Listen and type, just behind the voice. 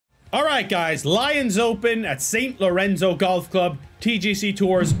All right, guys, Lions Open at St. Lorenzo Golf Club, TGC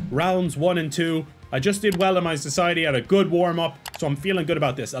Tours, rounds 1 and 2. I just did well in my society, had a good warm-up, so I'm feeling good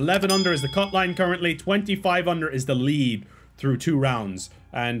about this. 11 under is the cut line currently, 25 under is the lead through 2 rounds,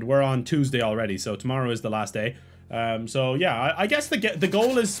 and we're on Tuesday already, so tomorrow is the last day. So yeah, I guess the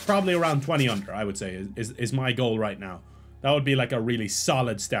goal is probably around 20 under, I would say, is my goal right now. That would be like a really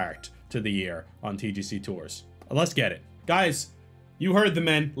solid start to the year on TGC Tours. Let's get it. Guys, you heard the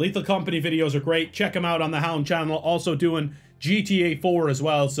men. Lethal Company videos are great. Check them out on the Hound channel. Also doing GTA 4 as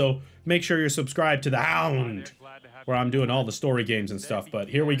well, so make sure you're subscribed to the Hound, where I'm doing all the story games and stuff. But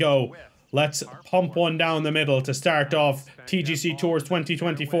here we go. Let's pump one down the middle to start off TGC Tours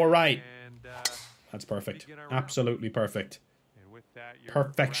 2024 right. That's perfect. Absolutely perfect.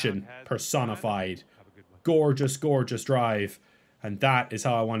 Perfection personified. Gorgeous, gorgeous drive. And that is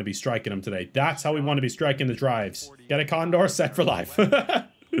how I want to be striking them today. That's how we want to be striking the drives. Get a condor, set for life.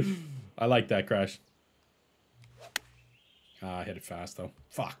 I like that, Crash. Ah, I hit it fast, though.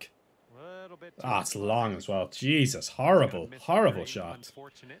 Fuck. Ah, it's long as well. Jesus, horrible, horrible shot.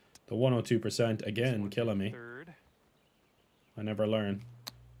 The 102% again killing me. I never learn.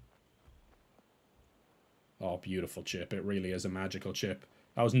 Oh, beautiful chip. It really is a magical chip.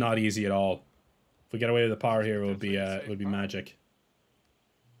 That was not easy at all. If we get away with the par here, it would be magic.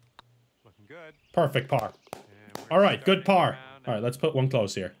 Perfect par. All right, good par. All right, let's put one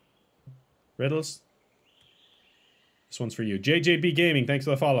close here. Riddles. This one's for you. JJB Gaming, thanks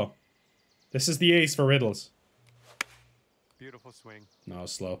for the follow. This is the ace for Riddles. Beautiful swing. No,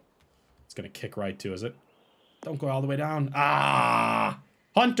 slow. It's gonna kick right to, is it? Don't go all the way down. Ah!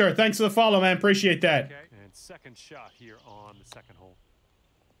 Hunter, thanks for the follow, man. Appreciate that. Okay, and second shot here on the second hole.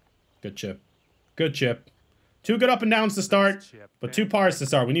 Good chip. Good chip. 2 good up and downs to start, but 2 pars to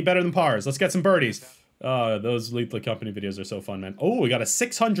start. We need better than pars. Let's get some birdies. Those Lethal Company videos are so fun, man. Oh, we got a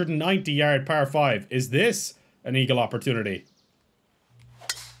 690-yard par 5. Is this an eagle opportunity?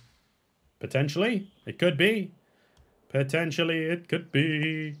 Potentially. It could be. Potentially, it could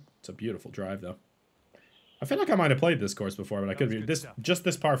be. It's a beautiful drive, though. I feel like I might have played this course before, but I could be. Just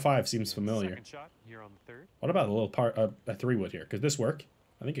this par 5 seems familiar. What about a little par, a 3-wood here? Could this work?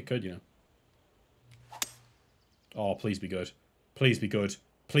 I think it could, you know. Oh, please be good. Please be good.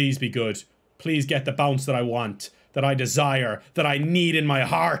 Please be good. Please get the bounce that I want, that I desire, that I need in my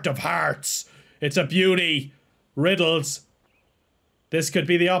heart of hearts. It's a beauty. Riddles. This could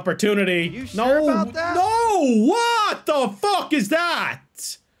be the opportunity. You sure about that? No! What the fuck is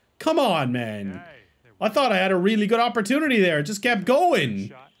that? Come on, man. I thought I had a really good opportunity there. It just kept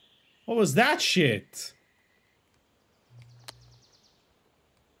going. What was that shit?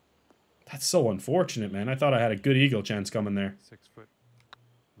 That's so unfortunate, man. I thought I had a good eagle chance coming there. 6 foot.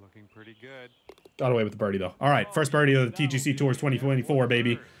 Looking pretty good. Got away with the birdie, though. All right, first birdie of the TGC Tours 2024,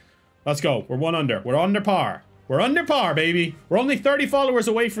 baby. Let's go. We're 1 under. We're under par. We're under par, baby. We're only 30 followers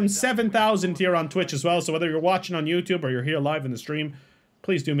away from 7,000 here on Twitch as well. So whether you're watching on YouTube or you're here live in the stream,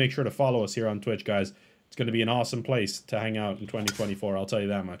 please do make sure to follow us here on Twitch, guys. It's going to be an awesome place to hang out in 2024. I'll tell you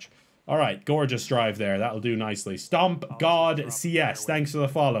that much. All right, gorgeous drive there. That'll do nicely. Stomp God CS. Thanks for the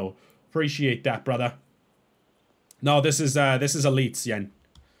follow. Appreciate that, brother. No, this is elite, Yen.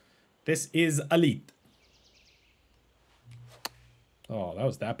 This is elite. Oh, that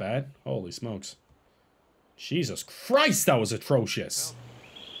was that bad? Holy smokes. Jesus Christ, that was atrocious.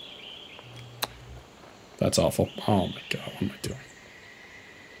 That's awful. Oh my god, what am I doing?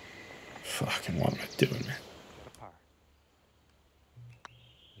 Fucking what am I doing, man?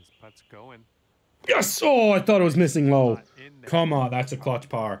 This putt's going. Yes! Oh, I thought it was missing low. Come on, that's a clutch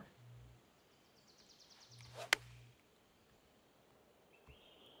par.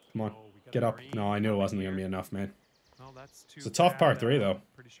 Come on, get up. No, I knew it wasn't going to be enough, man. Well, that's too It's a tough par 3, though.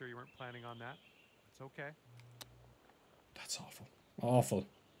 Pretty sure you weren't planning on that. It's okay. That's awful. Awful.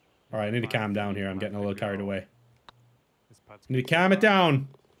 All right, I need to calm down here. I'm getting a little carried away. I need to calm it down.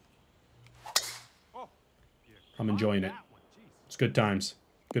 I'm enjoying it. It's good times.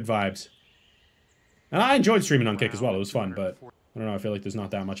 Good vibes. And I enjoyed streaming on Kick as well. It was fun, but I don't know. I feel like there's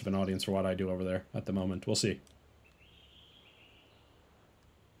not that much of an audience for what I do over there at the moment. We'll see.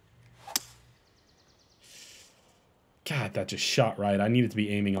 God, that just shot right. I needed to be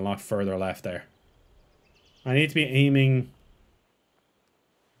aiming a lot further left there. I need to be aiming...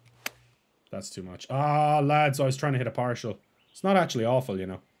 That's too much. Ah, lads, I was trying to hit a partial. It's not actually awful, you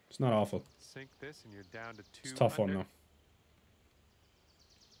know. It's not awful. Sink this and you're down to 2 It's a tough under. one, though.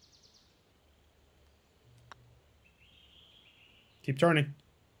 Keep turning.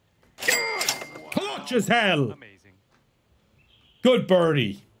 Clutch as hell! Amazing. Good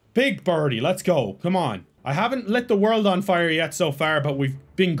birdie. Big birdie. Let's go. Come on. I haven't lit the world on fire yet so far, but we've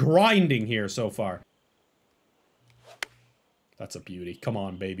been grinding here so far. That's a beauty. Come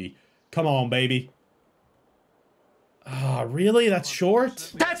on, baby. Come on, baby. Ah, really? That's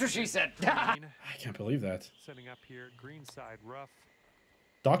short? That's what she said. I can't believe that. Setting up here, green side rough.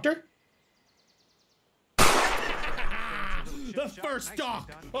 Doctor? The first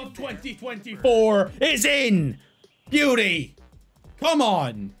dock of 2024 is in! Beauty! Come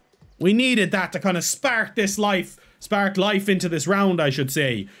on! We needed that to kind of spark life into this round, I should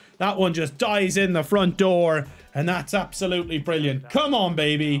say. That one just dies in the front door, and that's absolutely brilliant. Come on,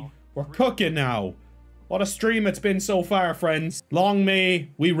 baby. We're cooking now. What a stream it's been so far, friends. Long may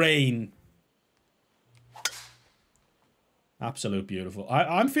we reign. Absolute beautiful.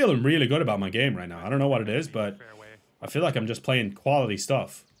 I'm feeling really good about my game right now. I don't know what it is, but I feel like I'm just playing quality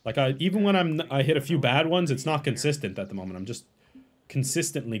stuff. Like, even when I hit a few bad ones, it's not consistent at the moment. I'm just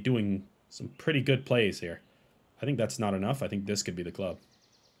consistently doing some pretty good plays here. I think that's not enough. I think this could be the club.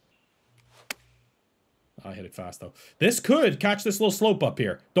 I hit it fast, though. This could catch this little slope up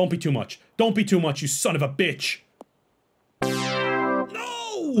here. Don't be too much. Don't be too much, you son of a bitch.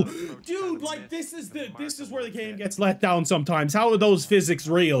 No! Dude, like, this is where the game gets let down sometimes. How are those physics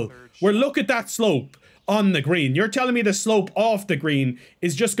real? Where look at that slope on the green. You're telling me the slope off the green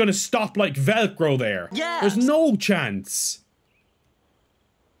is just gonna stop like Velcro there? Yeah. There's no chance.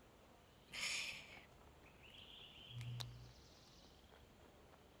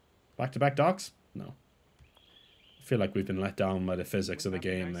 Back-to-back docks? No. I feel like we've been let down by the physics of the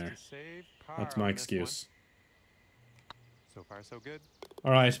game there. That's my excuse. So far, so good.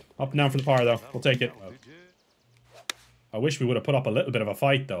 Alright, up and down for the par though. We'll take it. I wish we would have put up a little bit of a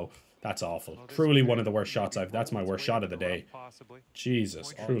fight though. That's awful. Truly one of the worst shots that's my worst shot of the day.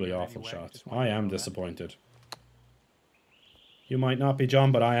 Jesus, truly awful shot. I am disappointed. You might not be,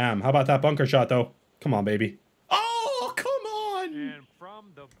 John, but I am. How about that bunker shot though? Come on, baby. Oh, come on!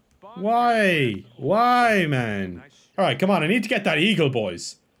 Why? Why, man? Alright, come on. I need to get that eagle,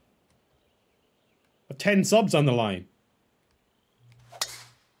 boys. 10 subs on the line.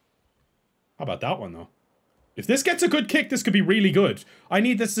 How about that one, though? If this gets a good kick, this could be really good. I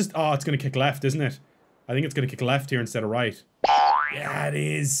need this to... Oh, it's going to kick left, isn't it? I think it's going to kick left here instead of right. Yeah, it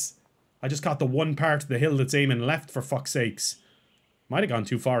is. I just caught the one part of the hill that's aiming left, for fuck's sakes. Might have gone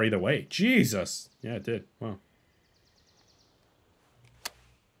too far either way. Jesus. Yeah, it did. Wow.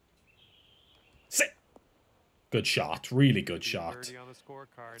 Sit. Good shot. Really good shot.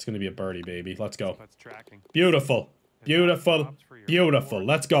 It's going to be a birdie, baby. Let's go. Beautiful. Beautiful. Beautiful.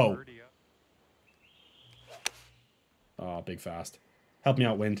 Let's go. Oh, big fast. Help me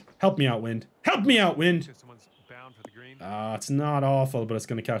out, wind. Help me out, wind. Help me out, wind! It's not awful, but it's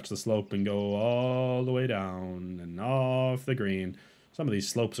going to catch the slope and go all the way down and off the green. Some of these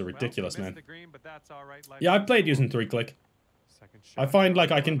slopes are ridiculous, man. Yeah, I've played using 3-click. I find, like,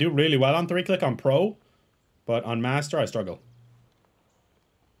 I can do really well on 3-click on Pro, but on Master, I struggle.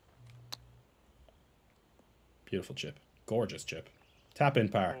 Beautiful chip. Gorgeous chip. Tap in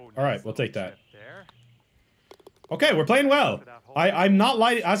par. Alright, we'll take that. Okay, we're playing well. I'm not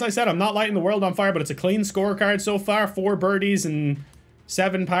lighting, as I said, I'm not lighting the world on fire, but it's a clean scorecard so far. 4 birdies and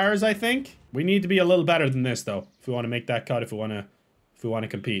 7 pars, I think. We need to be a little better than this, though, if we want to make that cut, if we want to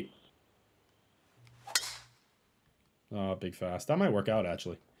compete. Oh, big fast. That might work out,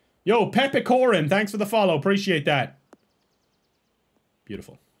 actually. Yo, Pepe Corin, thanks for the follow. Appreciate that.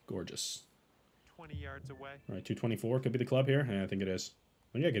 Beautiful. Gorgeous. 20 yards away. All right, 224 could be the club here. Yeah, I think it is.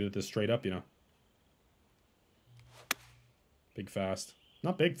 Well, yeah, get it this straight up, you know. Big fast.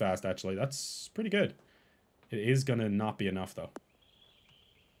 Not big fast, actually. That's pretty good. It is gonna not be enough, though.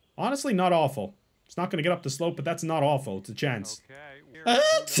 Honestly, not awful. It's not gonna get up the slope, but that's not awful. It's a chance. Okay.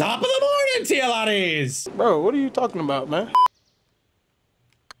 Top of the morning to you, laddies! Bro, what are you talking about, man?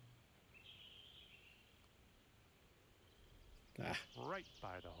 Right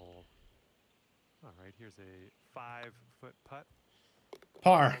by the hole. All right, here's a 5-foot putt.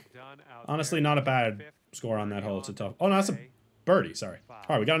 Par. Honestly, not a bad score on that hole. It's a tough... Oh, no, that's a birdie. Sorry. All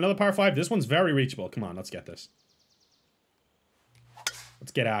right, we got another par 5. This one's very reachable. Come on, let's get this.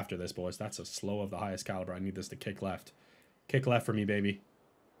 Let's get after this, boys. That's a slow of the highest caliber. I need this to kick left. Kick left for me, baby.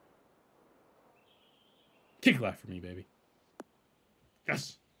 Kick left for me, baby.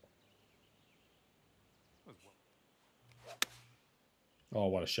 Yes. Oh,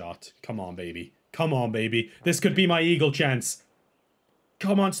 what a shot. Come on, baby. Come on, baby. This could be my eagle chance.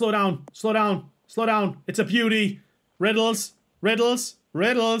 Come on, slow down. Slow down. Slow down. It's a beauty. Riddles. Riddles.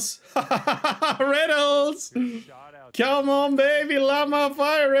 Riddles. Riddles. Come on, baby. Light my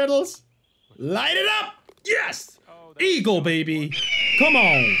fire, Riddles. Light it up. Yes. Eagle, baby. Come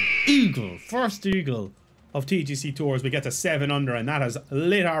on. Eagle. First eagle. of TGC Tours. We get to 7 under, and that has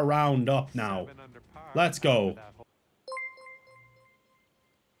lit our round up now. Let's go.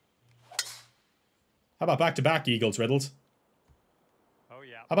 How about back-to-back eagles, Riddles? Oh,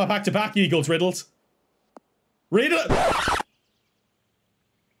 yeah. How about back-to-back eagles, Riddles? Riddle!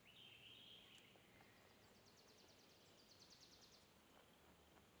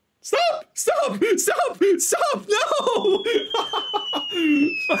 Stop! Stop! Stop! Stop! No!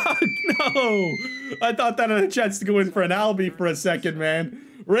 Fuck, no! I thought that had a chance to go in for an Albie for a second, man.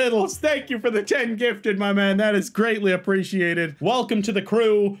 Riddles, thank you for the 10 gifted, my man. That is greatly appreciated. Welcome to the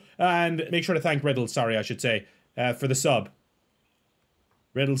crew. And make sure to thank Riddles, sorry, I should say, for the sub.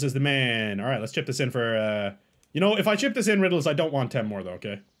 Riddles is the man. All right, let's chip this in for, you know, if I chip this in, Riddles, I don't want 10 more, though,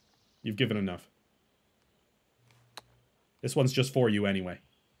 okay? You've given enough. This one's just for you anyway.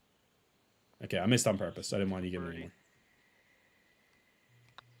 Okay, I missed on purpose. I didn't want you giving any more.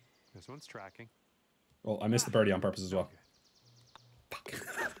 This one's tracking. Well, I missed the birdie on purpose as well. Fuck.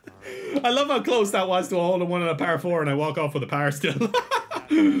 I love how close that was to a hole in one on a par 4 and I walk off with a par still.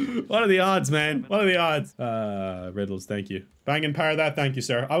 What are the odds, man? What are the odds? Riddles, thank you. Banging par that, thank you,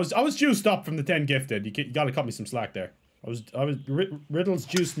 sir. I was juiced up from the 10 gifted. You gotta cut me some slack there. Riddles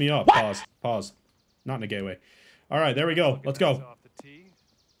juiced me up. Pause. Pause. Not in a gay way. Alright, there we go. Let's go.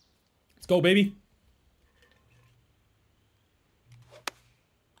 Let's go, baby.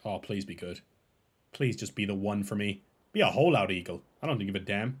 Oh, please be good. Please just be the one for me. Be a hole-out eagle. I don't give a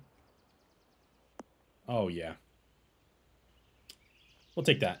damn. Oh, yeah. We'll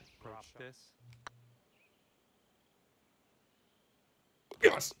take that.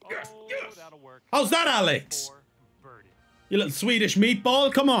 Yes, yes, yes. How's that, Alex? You little Swedish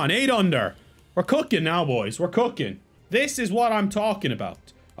meatball? Come on, 8 under. We're cooking now, boys. We're cooking. This is what I'm talking about.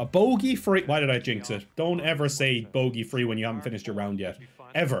 A bogey-free... Why did I jinx it? Don't ever say bogey-free when you haven't finished your round yet.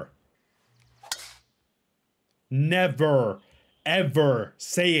 Ever. Never, ever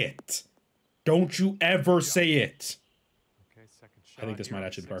say it. Don't you ever say it. I think this might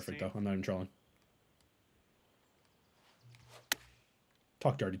actually be perfect, though. I'm not even trolling.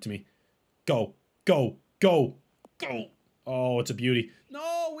 Talk dirty to me. Go, go, go, go. Oh, it's a beauty.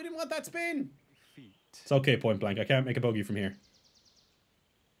 No, we didn't want that spin. It's okay, point blank. I can't make a bogey from here.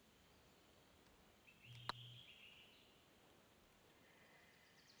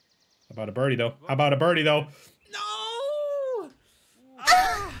 How about a birdie, though? How about a birdie, though? No!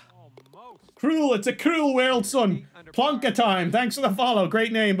 Ah! Cruel. It's a cruel world, son. Plonka time. Thanks for the follow.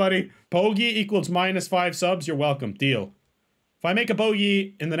 Great name, buddy. Bogey equals -5 subs. You're welcome. Deal. If I make a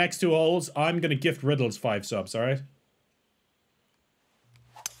bogey in the next 2 holes, I'm going to gift Riddles 5 subs, alright?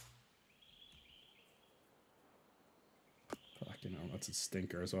 Fucking hell, that's a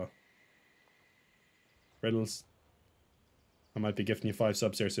stinker as well. Riddles. I might be gifting you 5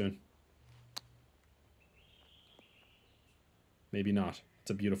 subs here soon. Maybe not.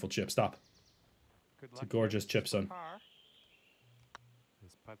 It's a beautiful chip. Stop. It's a gorgeous chip, son.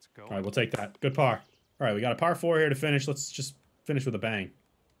 Alright, we'll take that. Good par. Alright, we got a par 4 here to finish. Let's just finish with a bang.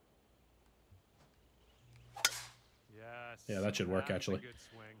 Yeah, that should work, actually.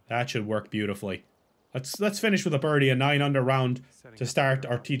 That should work beautifully. Let's finish with a birdie. A 9 under round to start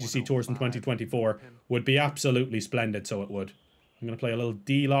our TGC Tours in 2024 would be absolutely splendid, so it would. I'm going to play a little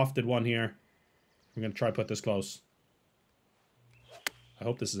D-lofted one here. I'm going to try put this close. I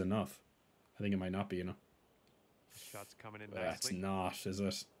hope this is enough. I think it might not be, you know. Shots coming in That's not, is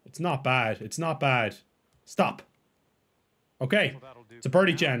it? It's not bad. It's not bad. Stop. Okay. It's a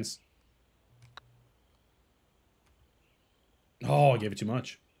birdie chance. Oh, I gave it too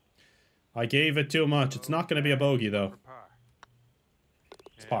much. I gave it too much. It's not going to be a bogey, though.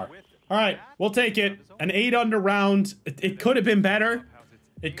 It's par. Alright, we'll take it. An 8 under round. It could have been better.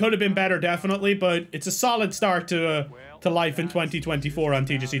 It could have been better, definitely, but it's a solid start to life in 2024 on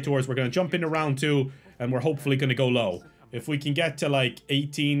TGC Tours. We're going to jump into round 2, and we're hopefully going to go low. If we can get to, like,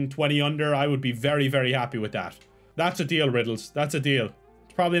 18, 20 under, I would be very, very happy with that. That's a deal, Riddles. That's a deal.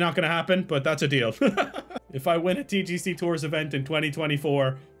 It's probably not going to happen, but that's a deal. If I win a TGC Tours event in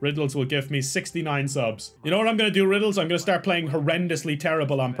 2024, Riddles will give me 69 subs. You know what I'm going to do, Riddles? I'm going to start playing horrendously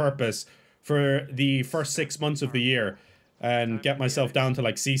terrible on purpose for the first 6 months of the year and get myself down to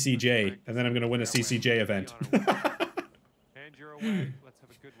like CCJ, and then I'm going to win a CCJ event.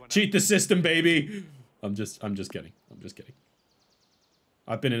 Cheat the system, baby. I'm just kidding. I'm just kidding.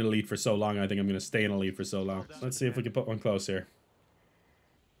 I've been in Elite for so long, I think I'm going to stay in Elite for so long. Let's see if we can put one close here.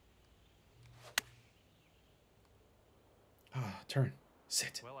 Ah, turn.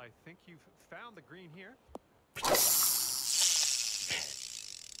 Sit. Well, I think you've found the green here.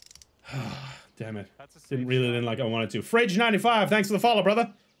 Damn it. Didn't like I wanted to. Fridge95, thanks for the follow,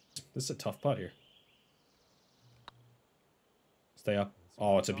 brother. This is a tough putt here. Stay up.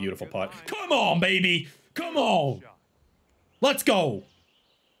 Oh, it's a beautiful putt. Come on, baby. Come on. Let's go.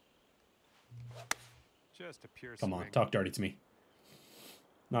 Just a pure Come on, swing. talk dirty to me.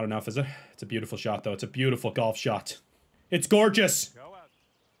 Not enough, is it? It's a beautiful shot, though. It's a beautiful golf shot. It's gorgeous. Go out.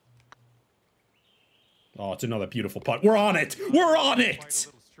 Oh, it's another beautiful putt. We're on it. We're on it.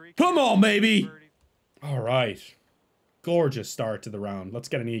 Come on, baby. All right. Gorgeous start to the round. Let's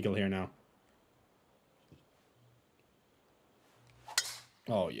get an eagle here now.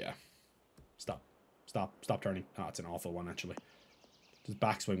 Oh, yeah. Stop. Stop. Stop turning. Oh, it's an awful one, actually. His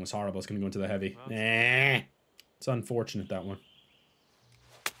backswing was horrible. It's going to go into the heavy. Nah. It's unfortunate, that one.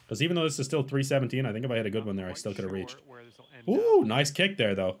 Because even though this is still 317, I think if I had a good one there, I still could have reached. Ooh, nice kick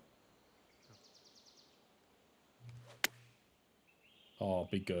there, though. Oh,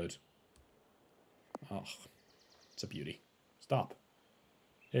 be good. Oh, it's a beauty. Stop.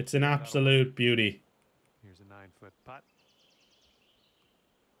 It's an absolute beauty. Here's a 9-foot putt.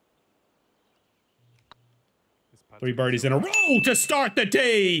 3 birdies in a row to start the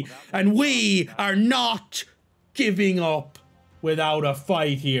day. And we are not giving up without a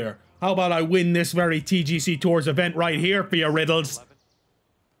fight here. How about I win this very TGC Tours event right here for you, Riddles?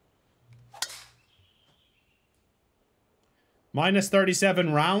 Minus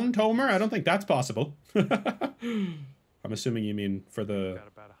 37 round, Homer? I don't think that's possible. I'm assuming you mean for the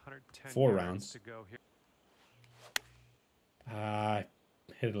 4 rounds. Hit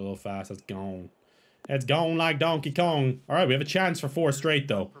it a little fast. It's gone. It's gone like Donkey Kong. All right, we have a chance for 4 straight,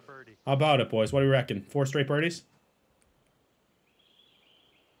 though. How about it, boys? What do you reckon? 4 straight birdies?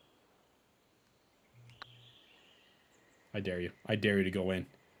 I dare you. I dare you to go in.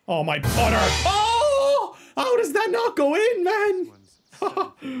 Oh, my putter! Oh! How does that not go in, man?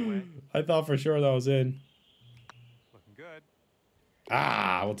 I thought for sure that was in. Looking good.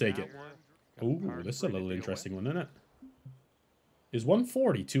 Ah, we'll take it. Ooh, this is a little interesting one, isn't it? Is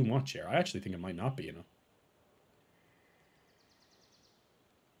 140 too much here? I actually think it might not be, you know.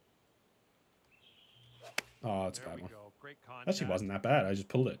 Oh, that's a bad one. Actually wasn't that bad. I just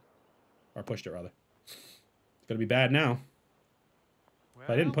pulled it. Or pushed it, rather. It's gonna be bad now. If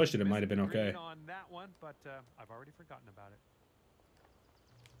I didn't push it, it might have been okay. On that one, but I've already forgotten about it.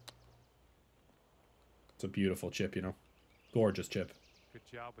 It's a beautiful chip, you know. Gorgeous chip. Good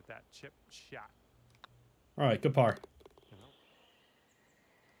job with that chip shot. All right, good par.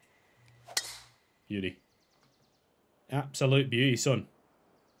 Beauty. Absolute beauty, son.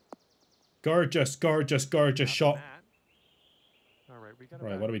 Gorgeous, gorgeous, gorgeous shot. All right,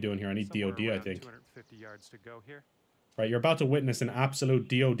 Right, what are we doing here? I need DOD, I think. 250 yards to go here. Right, you're about to witness an absolute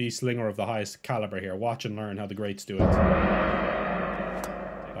DOD slinger of the highest caliber here. Watch and learn how the greats do it.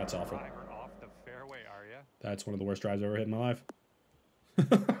 That's awful. Off the fairway, are ya? That's one of the worst drives I've ever hit in my life.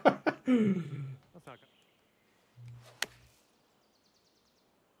 That's not good.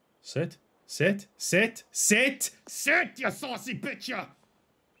 Sit. Sit. Sit. Sit. Sit, you saucy bitch, ya!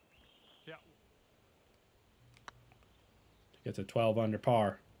 Yeah. Get to 12 under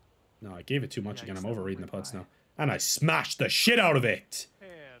par. No, I gave it too much again. I'm overreading the putts now. And I smashed the shit out of it.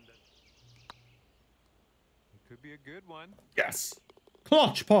 And it could be a good one. Yes.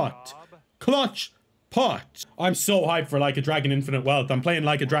 Clutch putt. Clutch putt. I'm so hyped for Like a Dragon Infinite Wealth. I'm playing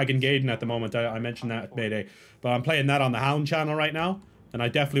Like a Dragon Gaiden at the moment. I mentioned that at Mayday. But I'm playing that on the Hound channel right now. And I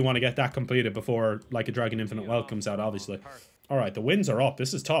definitely want to get that completed before Like a Dragon Infinite Wealth comes out, obviously. Alright, the wins are up.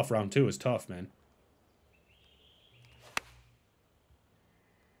 This is tough. Round 2 is tough, man.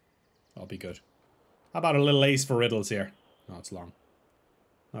 I'll be good. How about a little ace for Riddles here? Oh, it's long.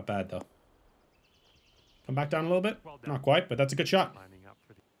 Not bad, though. Come back down a little bit? Not quite, but that's a good shot.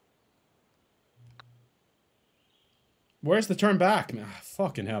 Where's the turn back? Man,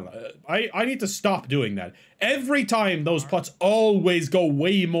 fucking hell. I need to stop doing that. Every time those putts always go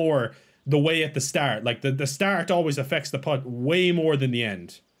way more the way at the start. Like, the start always affects the putt way more than the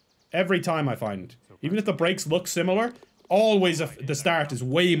end. Every time I find. Even if the breaks look similar, always the start is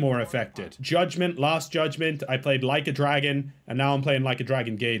way more affected. Judgment, Lost Judgment, I played Like a Dragon, and now I'm playing Like a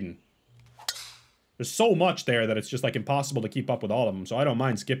Dragon Gaiden. There's so much there that it's just like impossible to keep up with all of them, so I don't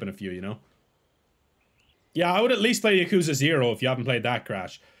mind skipping a few, you know? Yeah, I would at least play Yakuza 0 if you haven't played that,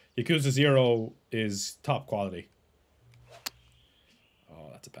 Crash. Yakuza 0 is top quality. Oh,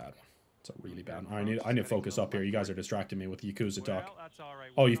 that's a bad one. It's a really bad one. I need to focus up here. You guys are distracting me with Yakuza talk.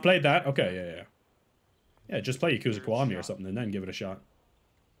 Oh, you've played that? Okay, yeah. Yeah, just play Yakuza Kiwami or something and then give it a shot.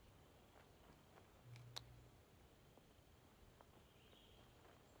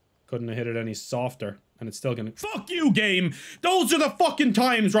 Couldn't have hit it any softer. And it's still gonna... Fuck you, game! Those are the fucking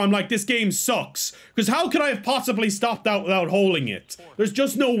times where I'm like, this game sucks. Because how could I have possibly stopped out without holding it? There's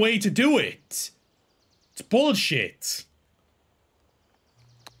just no way to do it. It's bullshit.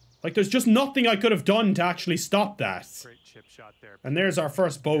 Like, there's just nothing I could have done to actually stop that. Great chip shot there. And there's our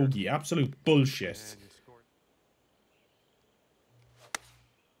first bogey. Absolute bullshit. And you scored.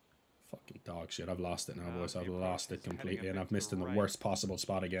 Fucking dog shit. I've lost it now, boys. I've the lost approach it is completely. heading And a I've bit missed to in the the right. worst possible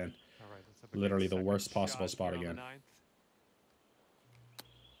spot again. All right, let's have a Literally good the worst second possible shot spot here on the again. ninth.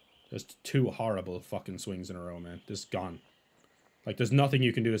 Just two horrible fucking swings in a row, man. This is gone. Like, there's nothing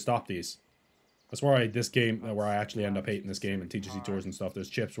you can do to stop these. That's where where I actually end up hating this game and TGC Tours and stuff. There's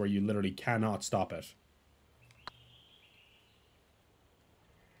chips where you literally cannot stop it.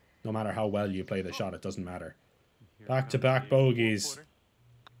 No matter how well you play the shot, it doesn't matter. Here Back-to-back comes the bogeys. four-footer.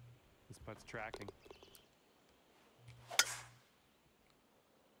 This putt's tracking.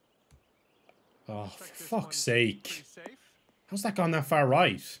 Oh, Looks for like this fuck's one's sake. pretty safe. How's that gone that far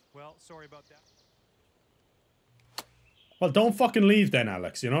right? Well, sorry about that. Well, don't fucking leave then,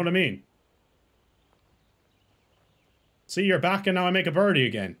 Alex. You know what I mean? See, you're back and now I make a birdie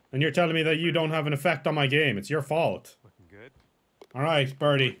again. And you're telling me that you don't have an effect on my game. It's your fault. Looking good. Alright,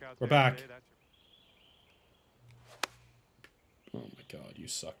 birdie. Workout We're there back. today, that's Oh my god, you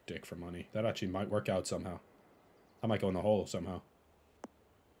suck dick for money. That actually might work out somehow. I might go in the hole somehow.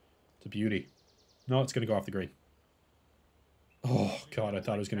 It's a beauty. No, it's going to go off the green. Oh god, I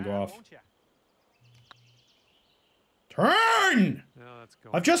thought it was going to go off. Won't ya? Turn! No, let's go.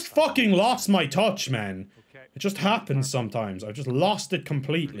 I've just fucking lost my touch, man. Okay. It just happens sometimes. I've just lost it Pretty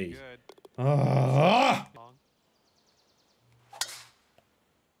completely. good. Ah! Long.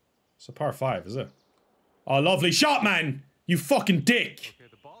 It's a par 5, is it? Oh, lovely shot, man! You fucking dick! Okay,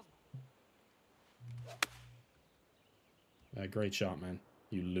 the ball's Great shot, man.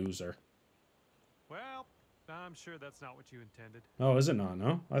 You loser. well. I'm sure that's not what you intended. Oh, is it not?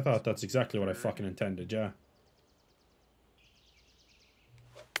 No? I thought that's exactly what I fucking intended, yeah.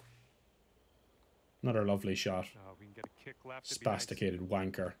 Another lovely shot. We can get a kick left. It'd be nice. Spasticated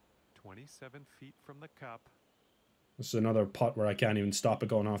wanker. 27 feet from the cup. This is another putt where I can't even stop it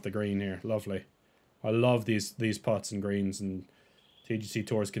going off the green here. Lovely. I love these putts and greens and TGC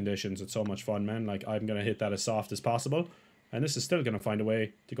Tours conditions. It's so much fun, man. Like, I'm going to hit that as soft as possible. And this is still going to find a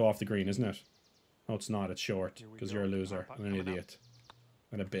way to go off the green, isn't it? No, it's not. It's short. Here we Because go. you're a loser Putt and an coming up. idiot.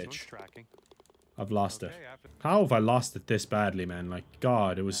 And a This one's bitch. tracking. I've lost it. Okay, after How have I lost it this badly, man? Like,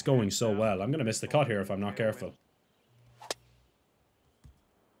 God, it was going so well. I'm going to miss the cut here if I'm not careful.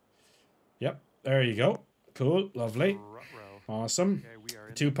 Yep, there you go. Cool, lovely. Ruh-roh. Awesome. Okay, we are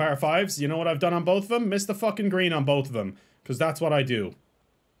in Two par 5s. You know what I've done on both of them? Missed the fucking green on both of them. Because that's what I do.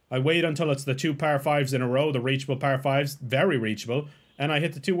 I wait until it's the two par 5s in a row, the reachable par 5s, very reachable, and I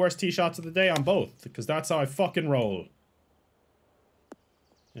hit the two worst tee shots of the day on both. Because that's how I fucking roll.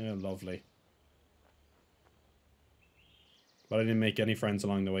 Yeah, lovely. But I didn't make any friends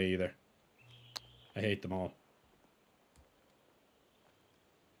along the way either. I hate them all.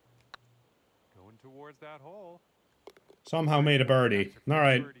 going towards that hole. Somehow made a birdie. That's your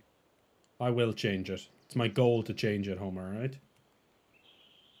Alright. birdie. I will change it. It's my goal to change it, Homer, alright?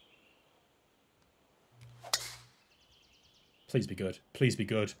 Please be good. Please be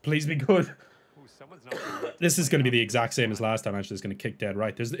good. Please be good. Ooh, someone's not gonna let This is play going to be out the this exact same as line. last time. Actually, it's going to kick dead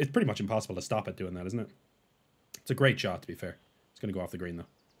right. It's pretty much impossible to stop it doing that, isn't it? It's a great shot, to be fair. It's going to go off the green, though.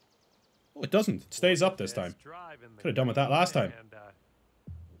 Oh, it doesn't. It stays up this time. Best drive in the Could have done with that last time. And,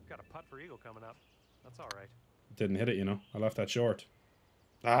 got a putt for eagle coming up. That's all right. Didn't hit it, you know. I left that short.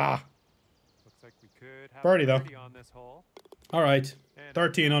 Ah! Looks like we could have Birdie, a though. birdie on this hole. Alright. And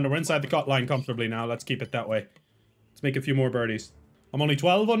 13 under. We're inside the cut line comfortably now. Let's keep it that way. Let's make a few more birdies. I'm only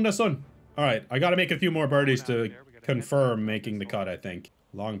 12 on this one. Alright, I gotta make a few more birdies to confirm making the cut, I think.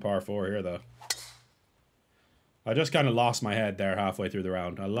 Long par 4 here, though. I just kind of lost my head there halfway through the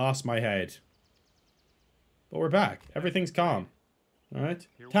round. I lost my head. But we're back. Everything's calm. Alright?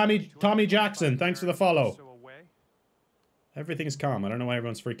 Tommy Jackson, thanks for the follow. So away. Everything's calm. I don't know why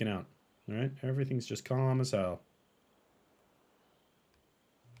everyone's freaking out. Alright? Everything's just calm as hell.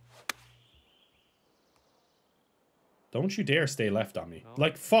 Don't you dare stay left on me.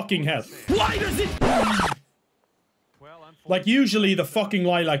 Like fucking hell. Why does it... Well, Like usually the fucking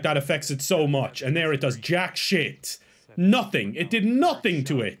lie like that affects it so much. And there it does jack shit. Nothing. It did nothing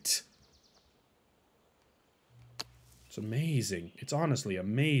to it. It's amazing. It's honestly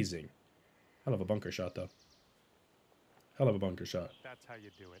amazing. Hell of a bunker shot, though. Hell of a bunker shot. That's how you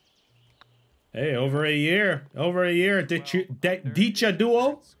do it. Hey, over a year. Over a year. Dicha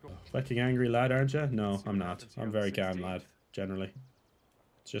duo? Fucking angry lad, aren't you? No, I'm not. I'm very calm, lad. Generally.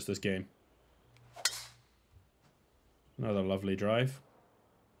 It's just this game. Another lovely drive.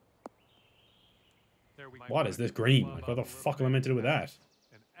 What is this green? Like, what the fuck am I meant to do with that?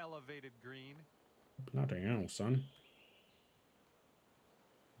 An elevated green. Nothing else, son.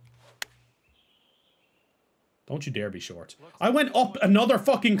 Don't you dare be short. I went up another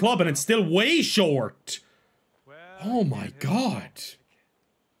fucking club and it's still way short. Oh my god.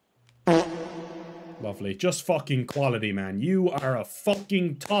 Lovely. Just fucking quality, man. You are a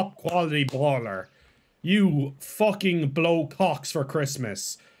fucking top quality baller. You fucking blow cocks for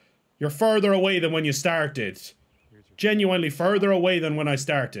Christmas. You're further away than when you started. Genuinely further away than when I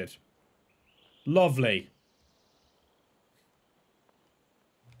started. Lovely.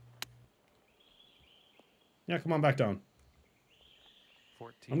 Yeah, come on back down.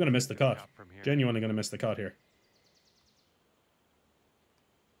 I'm gonna miss the cut. Genuinely gonna miss the cut here.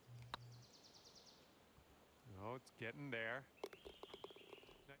 Oh, it's getting there.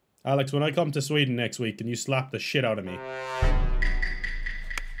 Alex, when I come to Sweden next week, can you slap the shit out of me?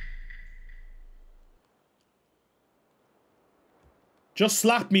 Just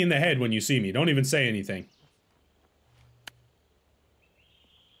slap me in the head when you see me. Don't even say anything.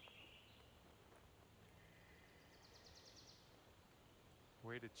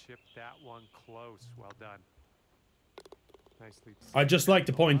 Way to chip that one close. Well done. Nicely. I'd just like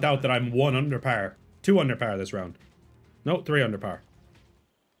to point out that I'm 1 under par. 2 under par this round. No, 3 under par.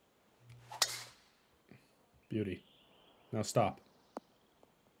 Beauty. Now stop.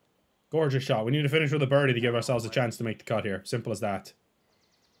 Gorgeous shot. We need to finish with a birdie to give ourselves a chance to make the cut here. Simple as that.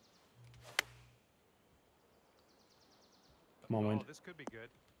 Come on, wind. Oh, this could be good.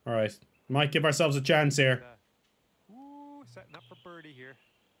 Alright. Might give ourselves a chance here. Ooh, setting up for birdie here.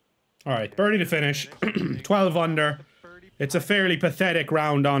 Alright, birdie to finish. 12 under. It's a fairly pathetic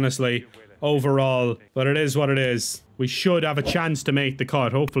round, honestly, overall. But it is what it is. We should have a chance to make the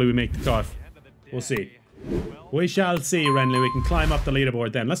cut. Hopefully we make the cut. We'll see. We shall see, Renly. We can climb up the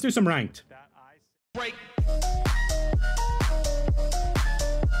leaderboard then. Let's do some ranked. Break